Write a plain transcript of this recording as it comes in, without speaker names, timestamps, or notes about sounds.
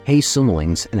Hey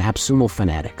Sumolings and AppSumo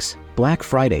fanatics. Black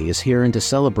Friday is here, and to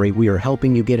celebrate we are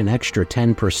helping you get an extra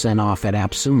 10% off at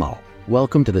AppSumo.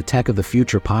 Welcome to the Tech of the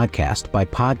Future podcast by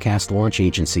Podcast Launch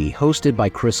Agency, hosted by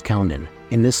Chris Condon.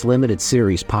 In this limited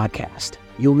series podcast,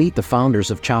 you'll meet the founders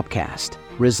of Chopcast,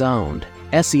 Resound,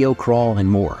 SEO Crawl, and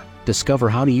more. Discover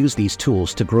how to use these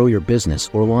tools to grow your business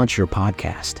or launch your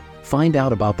podcast. Find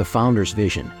out about the founders'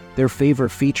 vision, their favorite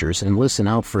features, and listen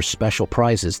out for special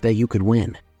prizes that you could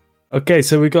win. Okay,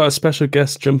 so we've got a special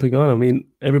guest jumping on. I mean,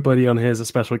 everybody on here is a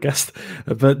special guest.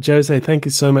 But Jose, thank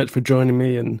you so much for joining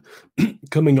me and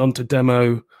coming on to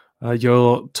demo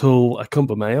your tool,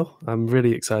 Acumbamail. I'm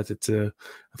really excited to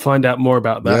find out more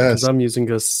about that because I'm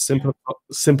using a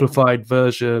simplified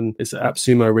version. It's an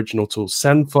AppSumo original tool,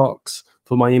 SendFox,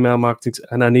 for my email marketing,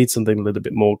 and I need something a little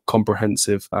bit more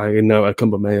comprehensive. I know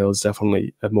Acumbamail is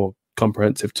definitely a more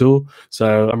comprehensive tool,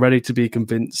 so I'm ready to be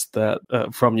convinced that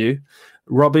from you.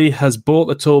 Robbie has bought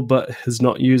the tool but is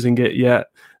not using it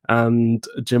yet, and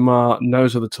Jamar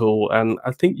knows of the tool, and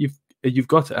I think you've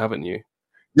got it, haven't you?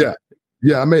 Yeah.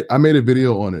 I made a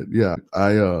video on it. Yeah,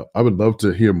 I would love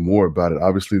to hear more about it.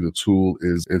 Obviously, the tool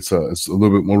is it's a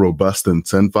little bit more robust than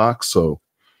SendFox, so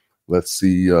let's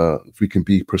see if we can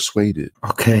be persuaded.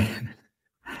 Okay.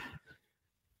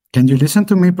 Can you listen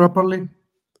to me properly?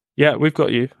 Yeah, we've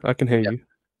got you. I can hear you.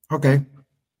 Okay.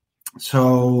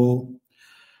 So.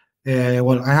 I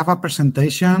have a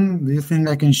presentation. Do you think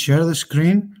I can share the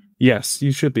screen? Yes,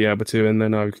 you should be able to, and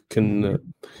then I can.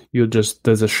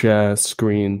 There's a share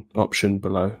screen option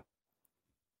below.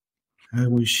 I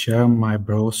will share my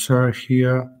browser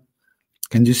here.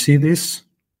 Can you see this?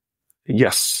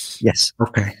 Yes. Yes.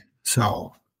 Okay.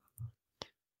 So,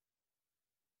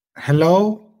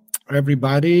 hello,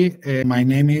 everybody. My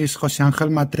name is Jose Ángel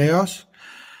Mateos.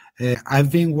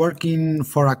 I've been working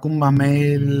for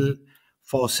Acumbamail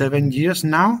for 7 years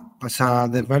now as a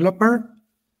developer.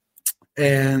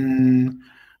 And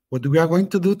what we are going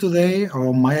to do today,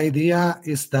 or my idea,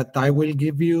 is that I will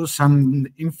give you some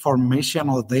information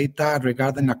or data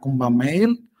regarding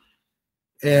Acumbamail.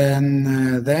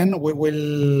 And then we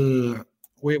will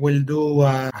do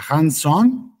a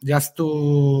hands-on just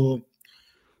to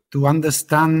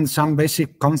understand some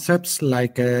basic concepts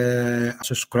like a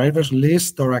subscribers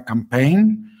list or a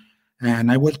campaign.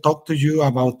 And I will talk to you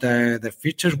about the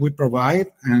features we provide.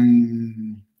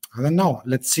 And I don't know,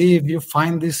 let's see if you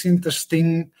find this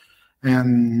interesting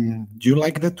and you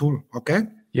like the tool, okay?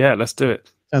 Yeah, let's do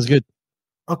it. Sounds good.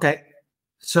 Okay.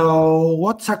 So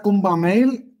what's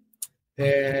Acumbamail?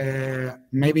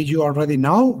 Maybe you already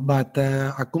know, but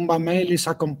Acumbamail is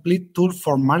a complete tool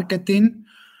for marketing.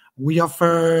 We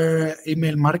offer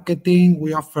email marketing.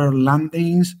 We offer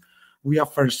landings. We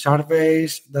offer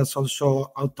surveys. There's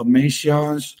also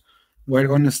automations. We're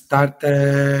going to start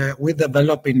with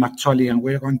developing, actually, and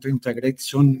we're going to integrate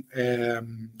soon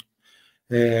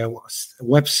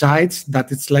websites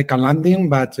that it's like a landing,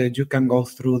 but you can go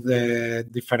through the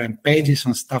different pages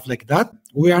and stuff like that.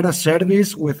 We are a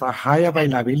service with a high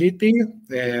availability.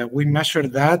 We measure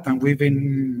that, and we've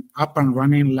been up and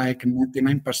running like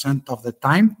 99% of the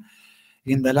time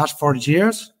in the last 4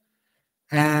 years.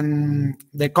 And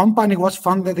the company was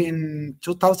founded in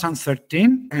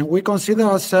 2013, and we consider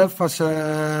ourselves as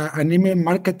an email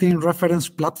marketing reference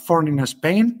platform in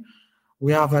Spain.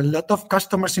 We have a lot of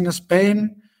customers in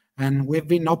Spain, and we've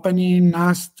been opening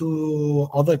us to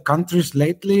other countries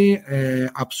lately.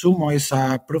 AppSumo is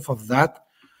a proof of that.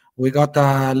 We got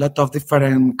a lot of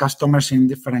different customers in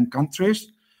different countries.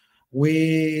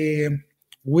 We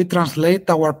translate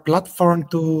our platform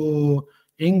to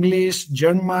English,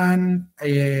 German,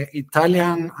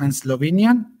 Italian, and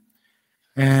Slovenian.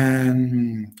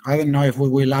 And I don't know if we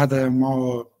will add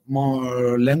more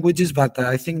languages, but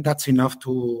I think that's enough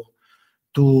to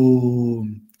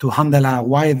handle a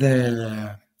wide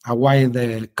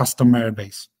customer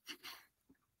base.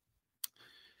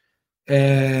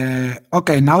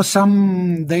 Okay, now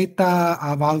some data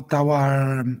about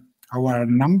our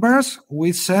numbers.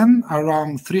 We send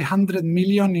around 300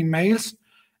 million emails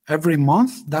every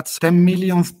month. That's 10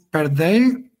 million per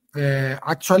day.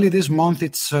 Actually, this month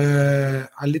it's a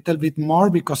little bit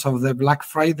more because of the Black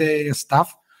Friday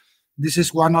stuff. This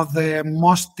is one of the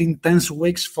most intense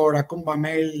weeks for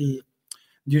Acumbamail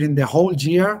during the whole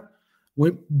year.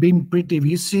 We've been pretty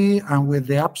busy, and with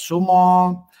the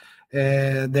AppSumo,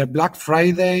 the Black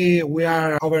Friday, we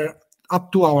are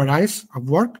up to our eyes at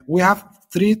work. We have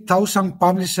 3,000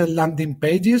 published landing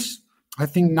pages. I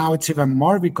think now it's even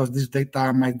more because this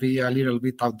data might be a little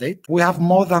bit outdated. We have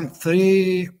more than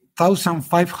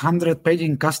 3,500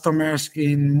 paying customers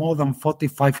in more than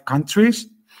 45 countries.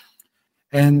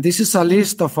 And this is a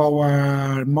list of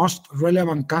our most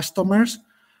relevant customers.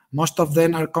 Most of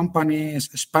them are companies,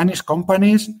 Spanish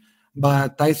companies,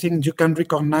 but I think you can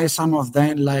recognize some of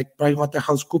them like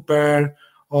PricewaterhouseCoopers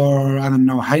or, I don't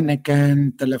know,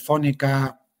 Heineken,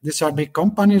 Telefonica. These are big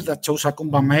companies that chose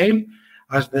Acumbamail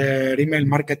as their email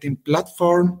marketing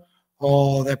platform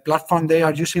or the platform they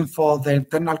are using for their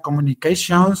internal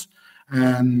communications.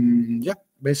 And yeah,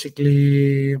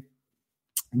 basically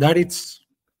that it's...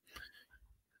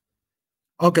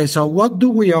 Okay, so what do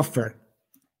we offer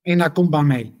in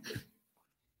Acumbamail?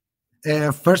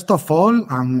 First of all,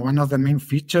 and one of the main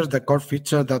features, the core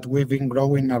feature that we've been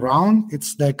growing around,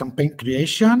 it's the campaign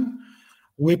creation.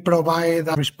 We provide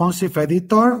a responsive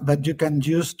editor that you can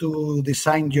use to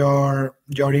design your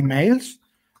emails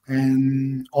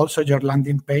and also your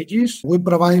landing pages. We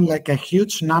provide like a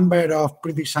huge number of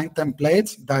pre-designed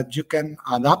templates that you can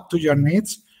adapt to your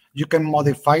needs. You can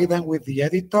modify them with the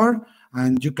editor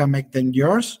and you can make them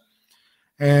yours.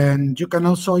 And you can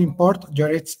also import your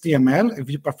HTML if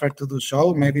you prefer to do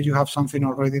so. Maybe you have something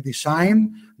already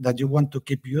designed that you want to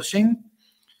keep using.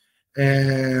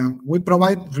 We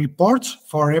provide reports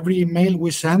for every email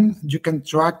we send. You can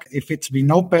track if it's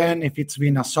been open, if it's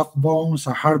been a soft bounce,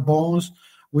 a hard bounce.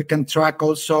 We can track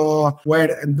also where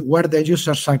the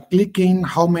users are clicking,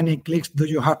 how many clicks do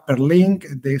you have per link,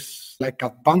 this like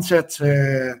advanced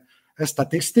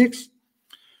statistics.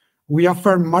 We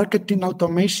offer marketing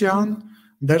automation.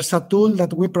 There's a tool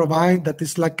that we provide that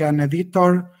is like an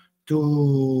editor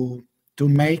to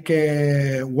make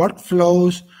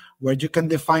workflows where you can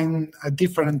define a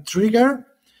different trigger,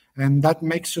 and that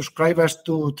makes subscribers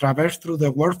to traverse through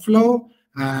the workflow.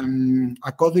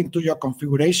 According to your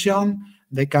configuration,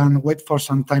 they can wait for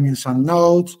some time in some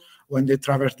nodes. When they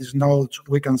traverse these nodes,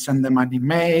 we can send them an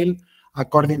email.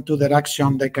 According to their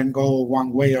action, they can go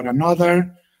one way or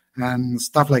another, and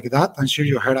stuff like that. I'm sure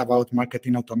you heard about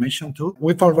marketing automation too.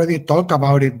 We've already talked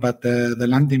about it, but the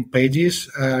landing pages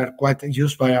are quite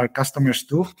used by our customers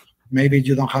too. Maybe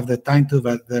you don't have the time to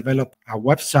develop a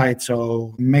website,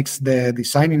 so it makes the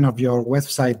designing of your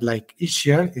website like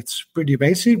easier. It's pretty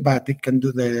basic, but it can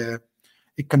do the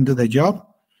job.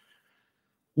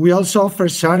 We also offer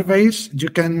surveys. You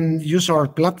can use our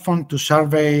platform to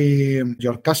survey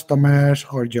your customers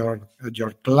or your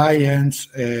clients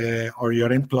or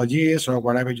your employees or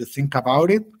whatever you think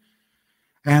about it.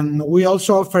 And we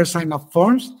also offer sign-up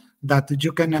forms that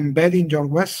you can embed in your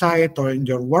website or in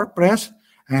your WordPress,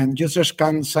 and users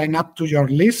can sign up to your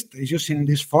list using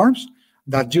these forms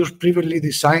that you previously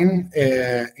designed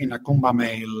in the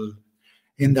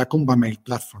Acumbamail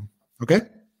platform. Okay?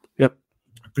 Yep.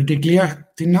 Pretty clear,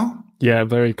 Tino? Yeah,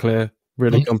 very clear.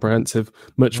 Really comprehensive.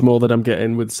 Much more than I'm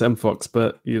getting with SendFox,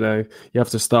 but you have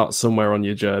to start somewhere on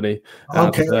your journey.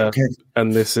 Okay.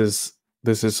 And this is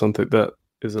something that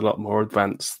is a lot more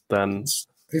advanced than.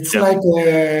 It's like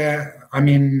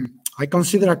I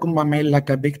consider Acumbamail like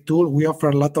a big tool. We offer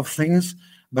a lot of things,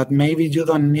 but maybe you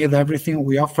don't need everything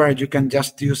we offer. You can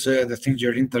just use the things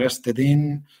you're interested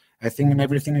in. I think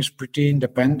everything is pretty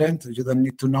independent. You don't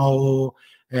need to know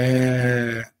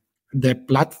the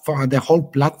platform, the whole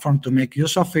platform to make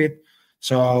use of it.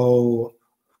 So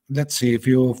let's see if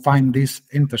you find this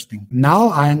interesting.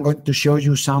 Now I'm going to show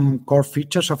you some core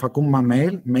features of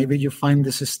Acumbamail. Maybe you find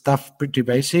this stuff pretty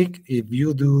basic. If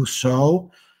you do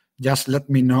so, just let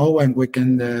me know and we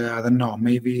can,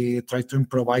 maybe try to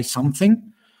improvise something.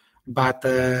 But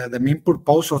the main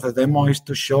purpose of the demo is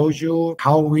to show you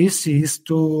how easy it is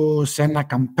to send a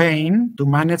campaign, to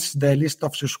manage the list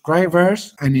of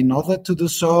subscribers. And in order to do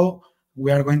so,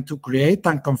 we are going to create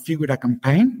and configure a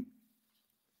campaign.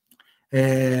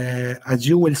 As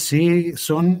you will see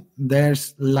soon,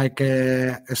 there's like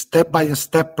a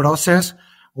step-by-step process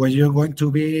where you're going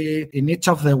to be in each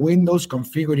of the windows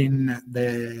configuring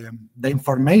the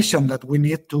information that we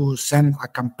need to send a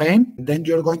campaign. Then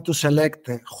you're going to select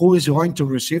who is going to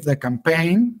receive the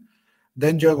campaign.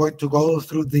 Then you're going to go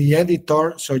through the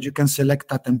editor so you can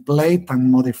select a template and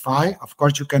modify. Of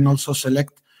course, you can also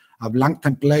select a blank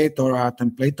template or a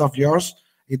template of yours.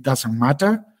 It doesn't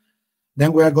matter.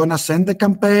 Then we are going to send the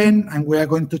campaign and we are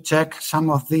going to check some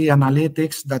of the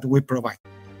analytics that we provide.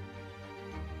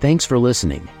 Thanks for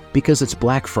listening. Because it's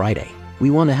Black Friday,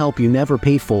 we want to help you never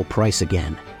pay full price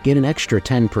again. Get an extra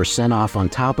 10% off on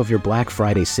top of your Black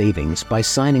Friday savings by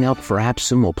signing up for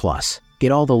AppSumo Plus.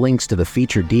 Get all the links to the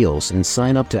featured deals and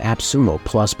sign up to AppSumo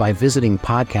Plus by visiting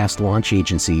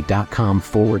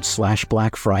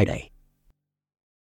podcastlaunchagency.com/Black Friday.